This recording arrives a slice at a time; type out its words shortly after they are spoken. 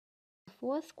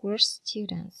fourth course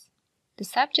students. The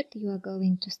subject you are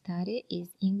going to study is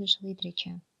English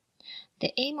literature.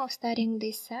 The aim of studying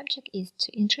this subject is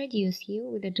to introduce you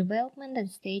with the development and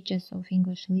stages of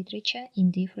English literature in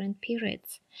different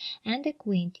periods and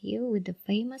acquaint you with the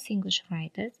famous English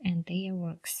writers and their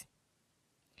works.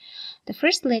 The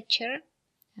first lecture,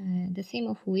 the theme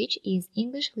of which is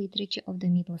English literature of the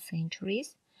Middle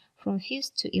Centuries, from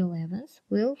 5th to 11th,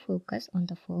 will focus on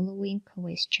the following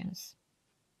questions.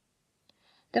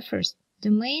 The first,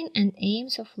 domain and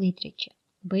aims of literature,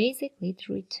 basic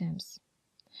literary terms.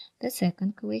 The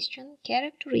second question,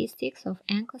 characteristics of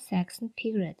Anglo-Saxon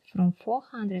period from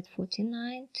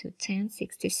 449 to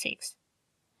 1066.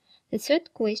 The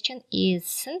third question is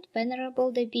Saint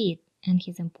Venerable David and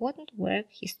his important work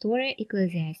Historia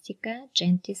Ecclesiastica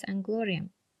Gentis Anglorum.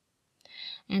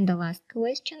 And the last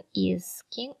question is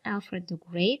King Alfred the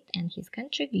Great and his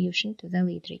contribution to the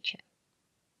literature.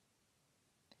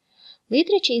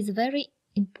 Literature is very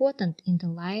important in the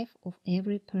life of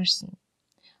every person.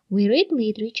 We read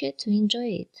literature to enjoy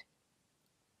it.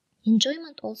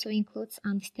 Enjoyment also includes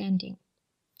understanding.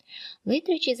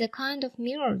 Literature is a kind of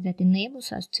mirror that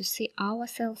enables us to see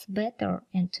ourselves better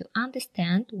and to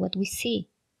understand what we see.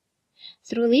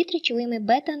 Through literature, we may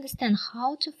better understand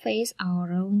how to face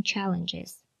our own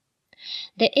challenges.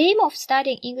 The aim of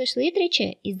studying English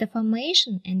literature is the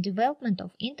formation and development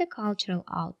of intercultural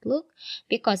outlook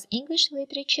because English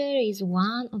literature is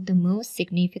one of the most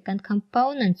significant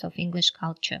components of English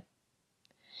culture.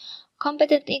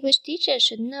 Competent English teacher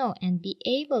should know and be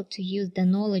able to use the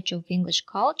knowledge of English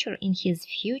culture in his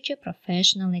future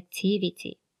professional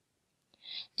activity.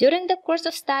 During the course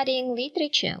of studying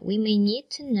literature, we may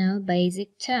need to know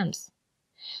basic terms.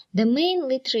 The main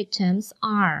literary terms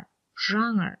are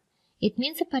genre. It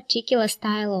means a particular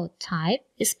style or type,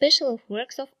 especially of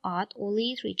works of art or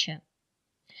literature.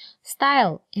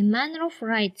 Style, a manner of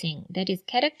writing, that is,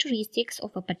 characteristics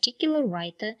of a particular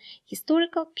writer,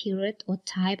 historical period or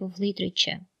type of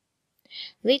literature.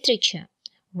 Literature,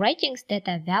 writings that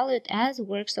are valued as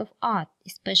works of art,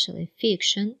 especially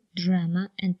fiction,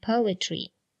 drama, and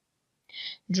poetry.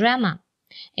 Drama,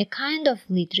 a kind of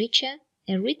literature,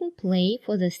 a written play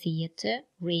for the theater,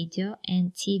 radio,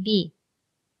 and TV.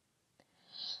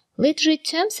 Literary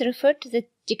terms refer to the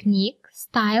technique,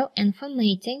 style, and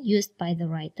formatting used by the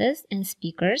writers and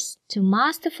speakers to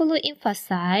masterfully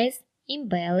emphasize,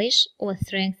 embellish, or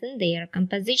strengthen their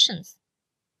compositions.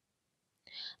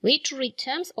 Literary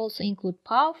terms also include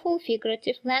powerful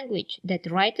figurative language that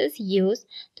writers use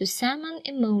to summon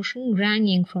emotion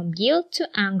ranging from guilt to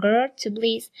anger to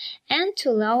bliss and to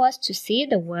allow us to see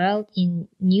the world in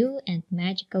new and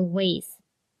magical ways.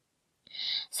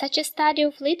 Such a study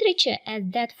of literature as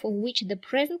that for which the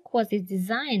present course is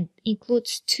designed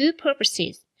includes two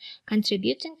purposes,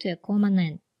 contributing to a common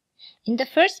end. In the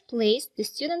first place, the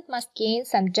student must gain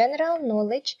some general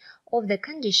knowledge of the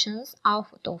conditions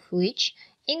out of which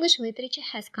English literature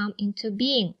has come into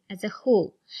being as a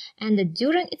whole, and that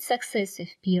during its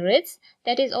successive periods,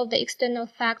 that is, of the external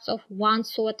facts of one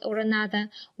sort or another,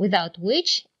 without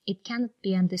which it cannot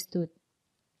be understood.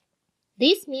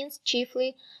 This means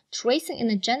chiefly tracing in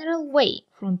a general way,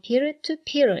 from period to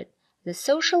period, the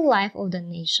social life of the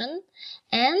nation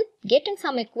and getting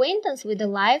some acquaintance with the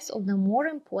lives of the more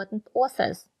important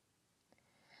authors.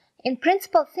 In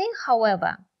principal thing,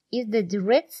 however, is the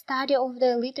direct study of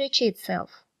the literature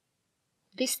itself.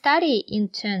 This study, in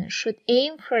turn, should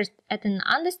aim first at an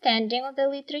understanding of the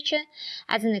literature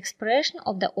as an expression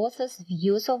of the author's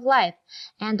views of life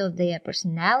and of their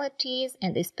personalities,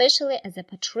 and especially as a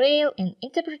portrayal and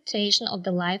interpretation of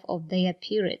the life of their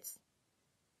periods.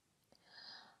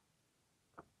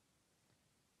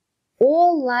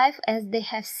 All life as they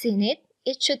have seen it,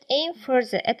 it should aim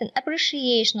further at an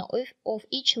appreciation of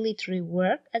each literary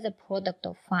work as a product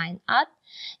of fine art,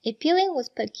 appealing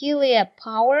with peculiar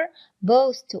power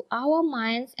both to our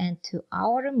minds and to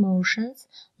our emotions,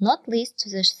 not least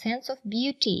to the sense of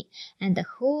beauty and the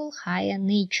whole higher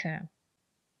nature.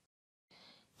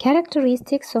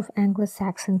 Characteristics of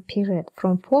Anglo-Saxon period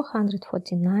from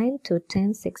 449 to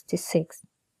 1066.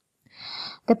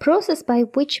 The process by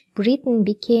which Britain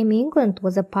became England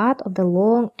was a part of the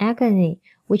long agony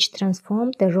which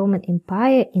transformed the Roman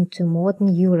Empire into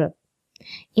modern Europe.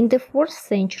 In the 4th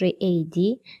century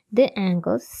AD, the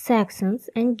Angles, Saxons,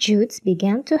 and Jutes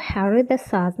began to harry the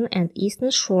southern and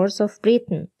eastern shores of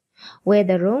Britain, where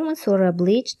the Romans were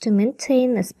obliged to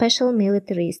maintain a special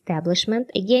military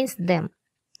establishment against them.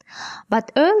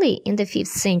 But early in the 5th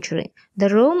century, the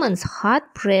Romans,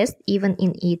 hard-pressed even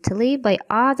in Italy by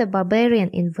other barbarian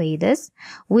invaders,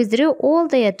 withdrew all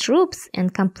their troops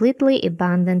and completely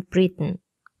abandoned Britain.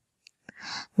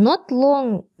 Not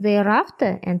long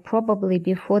thereafter, and probably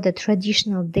before the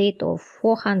traditional date of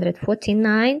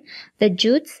 449, the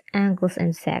Jutes, Angles,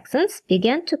 and Saxons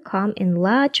began to come in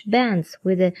large bands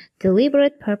with the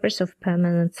deliberate purpose of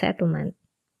permanent settlement.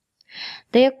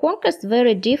 Their conquest,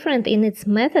 very different in its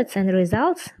methods and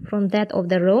results from that of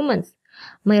the Romans,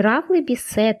 may roughly be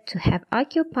said to have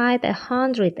occupied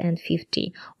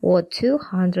 150 or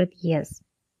 200 years.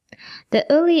 The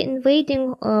early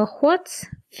invading hordes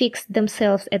fixed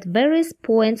themselves at various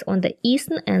points on the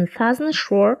eastern and southern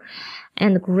shore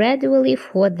and gradually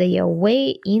fought their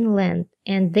way inland,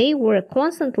 and they were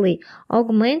constantly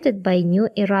augmented by new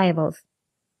arrivals.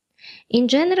 In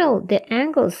general, the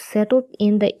Angles settled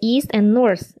in the east and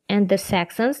north, and the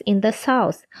Saxons in the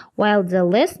south, while the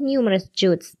less numerous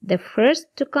Jutes, the first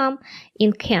to come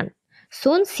in Kent,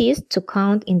 soon ceased to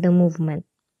count in the movement.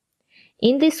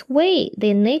 In this way,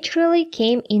 there naturally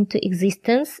came into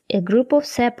existence a group of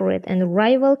separate and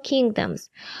rival kingdoms,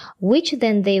 which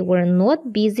then they were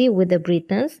not busy with the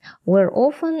Britons, were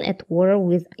often at war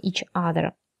with each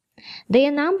other.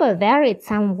 Their number varied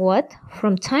somewhat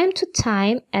from time to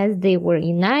time as they were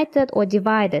united or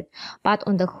divided, but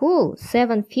on the whole,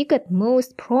 7 figured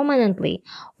most prominently,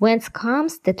 whence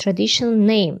comes the traditional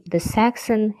name, the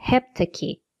Saxon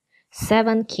Heptarchy,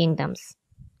 7 kingdoms.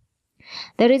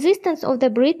 The resistance of the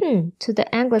Briton to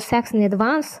the Anglo-Saxon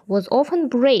advance was often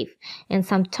brave and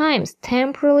sometimes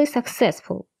temporarily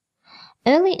successful.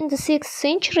 Early in the 6th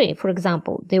century, for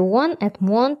example, they won at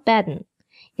Mountbatten,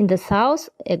 in the south,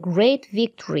 a great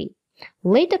victory,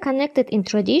 later connected in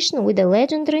tradition with the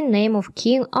legendary name of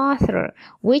King Arthur,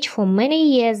 which for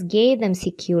many years gave them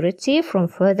security from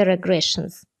further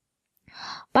aggressions.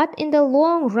 But in the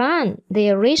long run,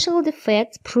 their racial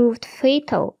defects proved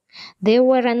fatal. They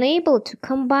were unable to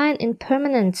combine in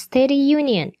permanent steady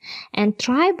union, and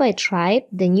tribe by tribe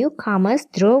the newcomers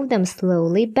drove them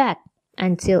slowly back,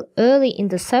 until early in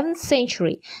the 7th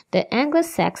century the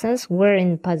Anglo-Saxons were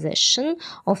in possession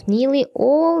of nearly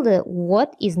all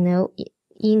what is now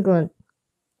England.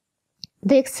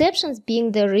 The exceptions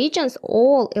being the regions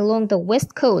all along the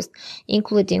west coast,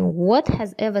 including what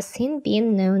has ever since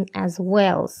been known as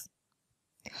Wales.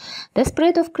 The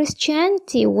spread of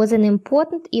Christianity was an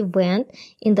important event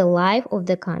in the life of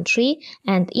the country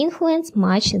and influenced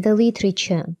much the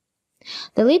literature.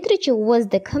 The literature was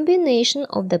the combination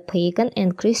of the pagan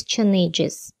and Christian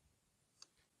ages.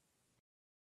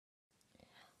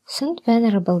 Saint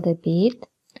Venerable the Bede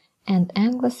and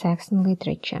Anglo-Saxon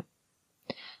literature.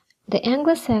 The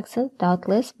Anglo-Saxons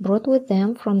doubtless brought with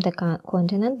them from the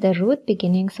continent the rude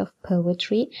beginnings of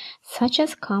poetry, such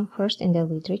as come first in the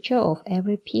literature of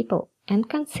every people, and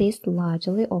consist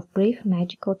largely of brief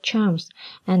magical charms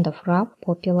and of rough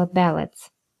popular ballads.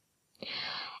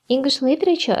 English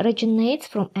literature originates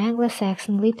from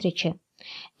Anglo-Saxon literature.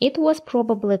 It was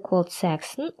probably called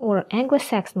Saxon or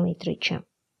Anglo-Saxon literature.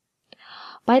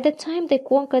 By the time they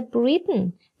conquered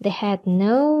Britain, they had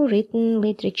no written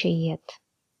literature yet.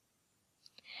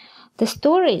 The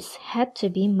stories had to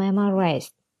be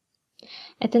memorized.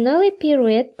 At an early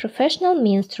period, professional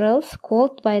minstrels,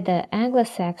 called by the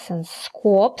Anglo-Saxons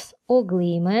scopes or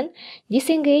gleemen,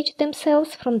 disengaged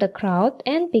themselves from the crowd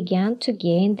and began to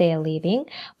gain their living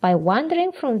by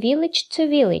wandering from village to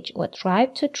village or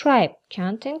tribe to tribe,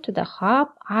 chanting to the harp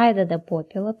either the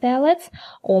popular ballads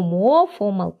or more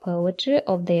formal poetry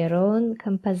of their own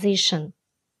composition.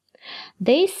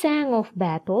 They sang of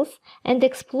battles and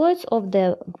exploits of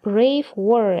the brave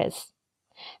warriors.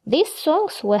 These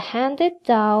songs were handed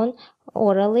down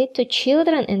orally to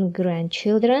children and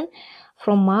grandchildren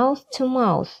from mouth to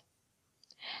mouth.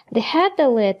 They had the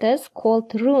letters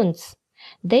called runes.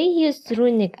 They used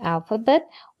runic alphabet,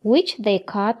 which they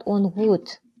cut on wood.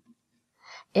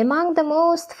 Among the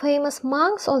most famous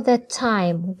monks of that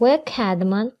time were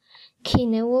Cadman,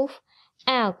 Cynewulf,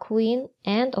 Alcuin,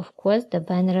 and of course the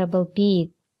Venerable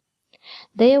Bede.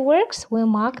 Their works were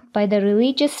marked by the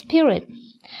religious spirit.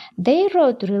 They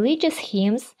wrote religious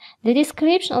hymns, the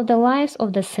description of the lives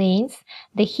of the saints,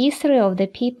 the history of the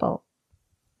people.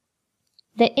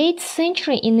 The 8th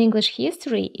century in English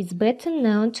history is better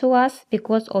known to us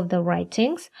because of the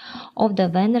writings of the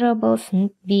Venerable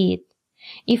St. Bede.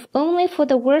 If only for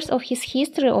the words of his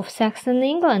history of Saxon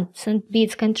England, St.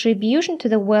 Bede's contribution to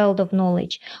the world of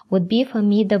knowledge would be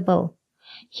formidable.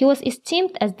 He was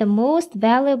esteemed as the most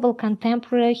valuable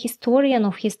contemporary historian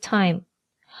of his time.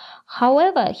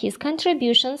 However, his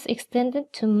contributions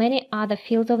extended to many other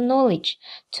fields of knowledge,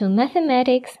 to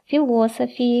mathematics,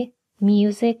 philosophy,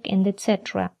 music, and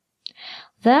etc.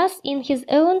 Thus, in his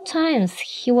own times,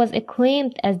 he was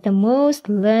acclaimed as the most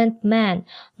learned man,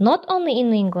 not only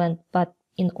in England, but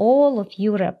in all of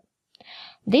Europe.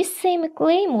 This same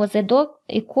acclaim was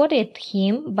accorded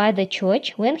him by the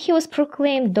Church when he was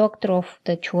proclaimed Doctor of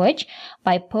the Church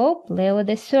by Pope Leo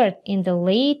III in the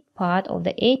late part of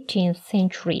the 18th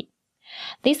century.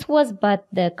 This was but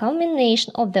the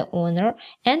culmination of the honor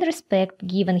and respect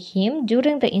given him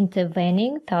during the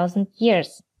intervening 1,000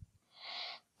 years.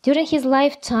 During his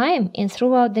lifetime and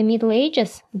throughout the Middle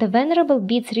Ages, the Venerable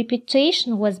Bede's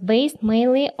reputation was based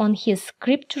mainly on his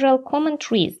scriptural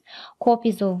commentaries,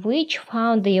 copies of which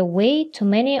found their way to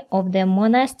many of the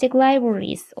monastic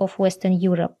libraries of Western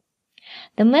Europe.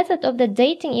 The method of the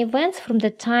dating events from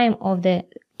the time of the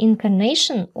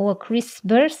Incarnation or Christ's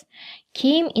birth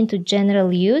came into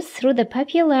general use through the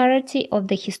popularity of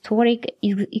the historic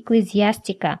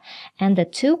Ecclesiastica and the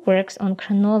two works on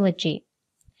chronology.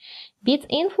 Bede's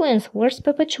influence was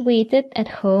perpetuated at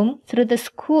home through the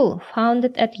school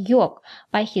founded at York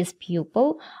by his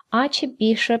pupil,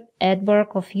 Archbishop Edward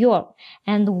of York,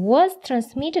 and was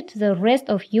transmitted to the rest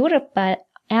of Europe by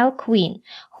Alcuin,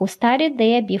 who studied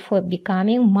there before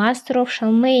becoming master of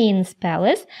Charlemagne's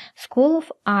palace, School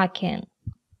of Aachen.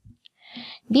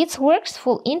 Bede's works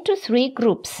fall into three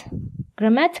groups: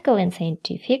 grammatical and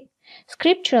scientific,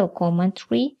 scriptural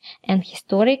commentary, and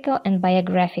historical and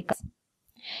biographical.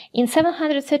 In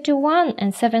 731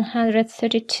 and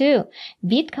 732,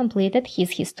 Bede completed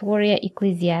his Historia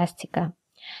Ecclesiastica.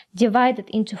 Divided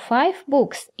into 5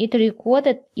 books, it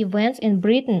recorded events in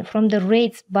Britain from the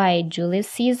raids by Julius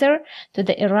Caesar to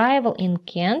the arrival in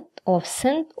Kent of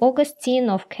St. Augustine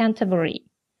of Canterbury.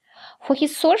 For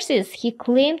his sources, he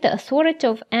claimed the authority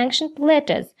of ancient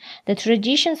letters, the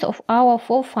traditions of our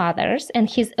forefathers, and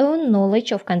his own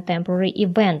knowledge of contemporary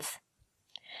events.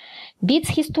 Bede's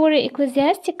Historia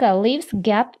Ecclesiastica leaves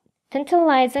gap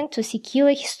tantalizing to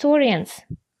secular historians.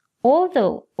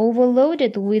 Although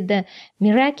overloaded with the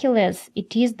miraculous,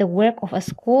 it is the work of a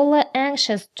scholar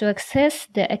anxious to access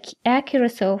the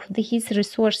accuracy of his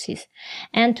resources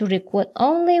and to record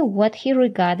only what he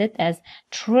regarded as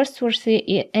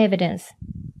trustworthy evidence.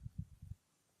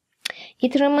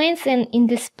 It remains an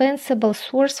indispensable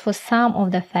source for some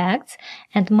of the facts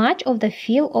and much of the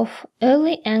field of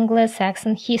early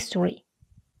Anglo-Saxon history.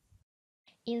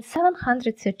 In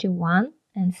 731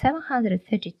 and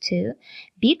 732,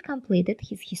 Bede completed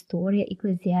his Historia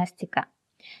Ecclesiastica.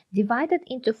 Divided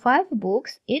into 5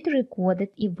 books, it recorded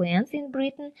events in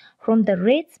Britain from the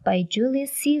raids by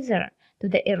Julius Caesar to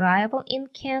the arrival in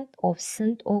Kent of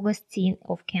St. Augustine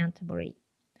of Canterbury.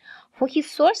 For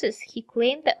his sources, he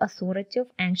claimed the authority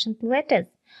of ancient letters,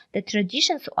 the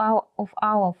traditions of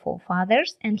our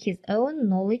forefathers, and his own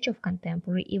knowledge of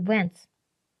contemporary events.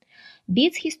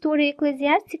 Bede's Historia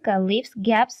Ecclesiastica leaves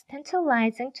gaps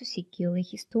tantalizing to secular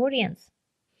historians.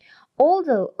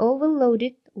 Although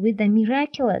overloaded with the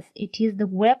miraculous, it is the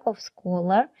work of a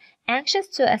scholar anxious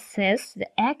to assess the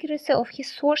accuracy of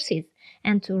his sources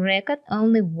and to record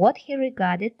only what he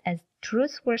regarded as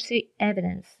trustworthy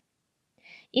evidence.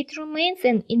 It remains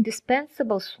an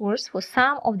indispensable source for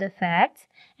some of the facts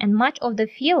and much of the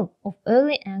field of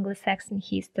early Anglo-Saxon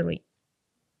history.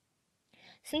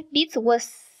 St. Bede was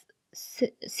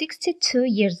 62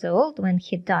 years old when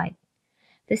he died.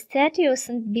 The statue of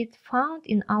St. Bede found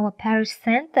in our parish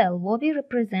center lobby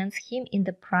represents him in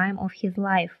the prime of his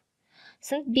life.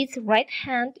 St. Bede's right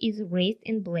hand is raised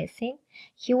in blessing.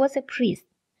 He was a priest.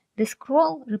 The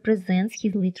scroll represents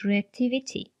his literary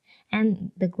activity,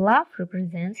 and the glove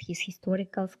represents his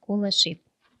historical scholarship.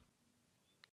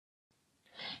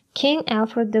 King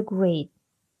Alfred the Great.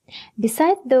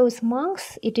 Besides those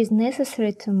monks, it is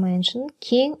necessary to mention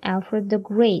King Alfred the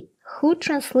Great, who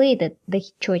translated the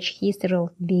church history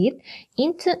of Bede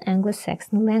into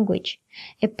Anglo-Saxon language,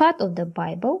 a part of the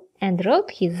Bible, and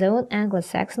wrote his own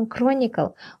Anglo-Saxon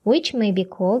chronicle, which may be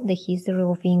called the history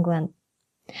of England.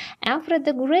 Alfred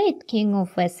the Great, King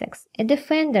of Wessex, a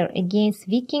defender against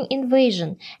Viking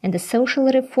invasion and a social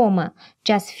reformer,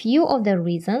 just few of the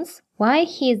reasons why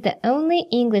he is the only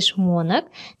English monarch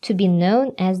to be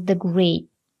known as the Great.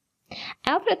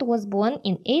 Alfred was born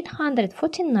in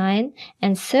 849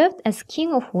 and served as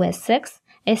King of Wessex,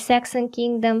 a Saxon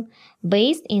kingdom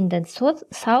based in the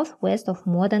southwest of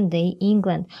modern-day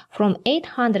England, from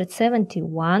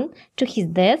 871 to his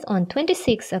death on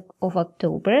 26th of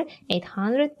October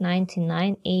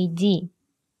 899 AD.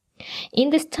 In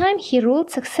this time he ruled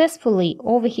successfully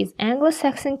over his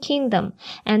Anglo-Saxon kingdom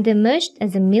and emerged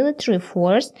as a military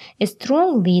force, a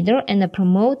strong leader and a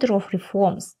promoter of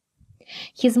reforms.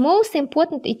 His most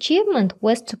important achievement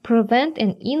was to prevent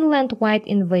an inland-wide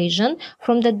invasion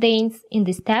from the Danes and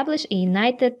establish a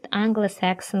united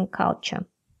Anglo-Saxon culture.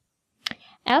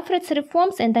 Alfred's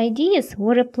reforms and ideas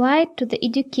were applied to the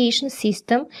education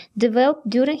system developed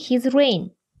during his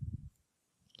reign.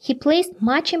 He placed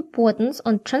much importance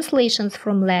on translations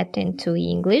from Latin to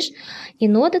English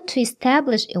in order to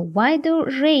establish a wider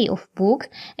array of books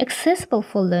accessible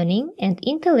for learning and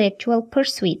intellectual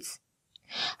pursuits.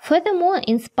 Furthermore,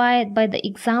 inspired by the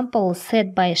example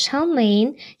set by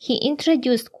Charlemagne, he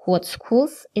introduced court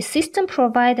schools, a system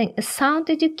providing a sound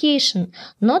education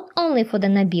not only for the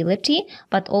nobility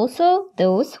but also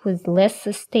those with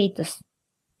lesser status.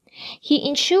 He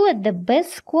ensured the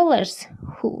best scholars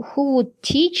who would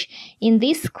teach in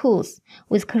these schools,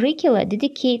 with curricula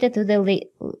dedicated to the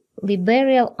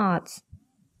liberal arts.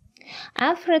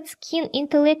 Alfred's keen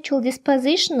intellectual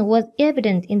disposition was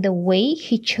evident in the way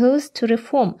he chose to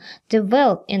reform,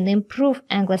 develop, and improve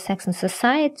Anglo-Saxon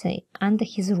society under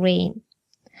his reign.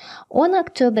 On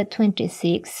October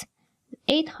 26,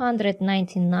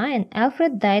 899,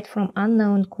 Alfred died from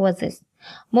unknown causes,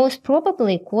 most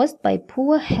probably caused by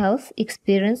poor health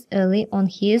experienced early on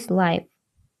his life.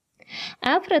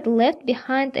 Alfred left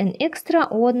behind an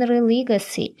extraordinary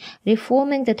legacy,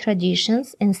 reforming the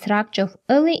traditions and structure of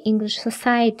early English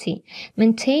society,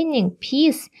 maintaining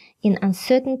peace in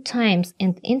uncertain times,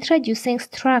 and introducing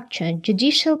structure,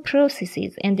 judicial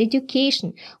processes, and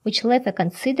education, which left a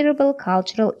considerable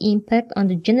cultural impact on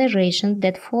the generations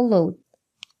that followed.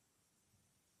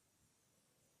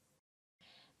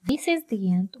 This is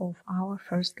the end of our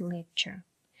first lecture.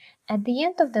 At the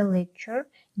end of the lecture,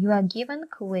 you are given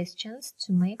questions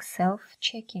to make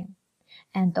self-checking,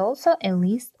 and also a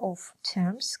list of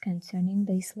terms concerning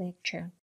this lecture.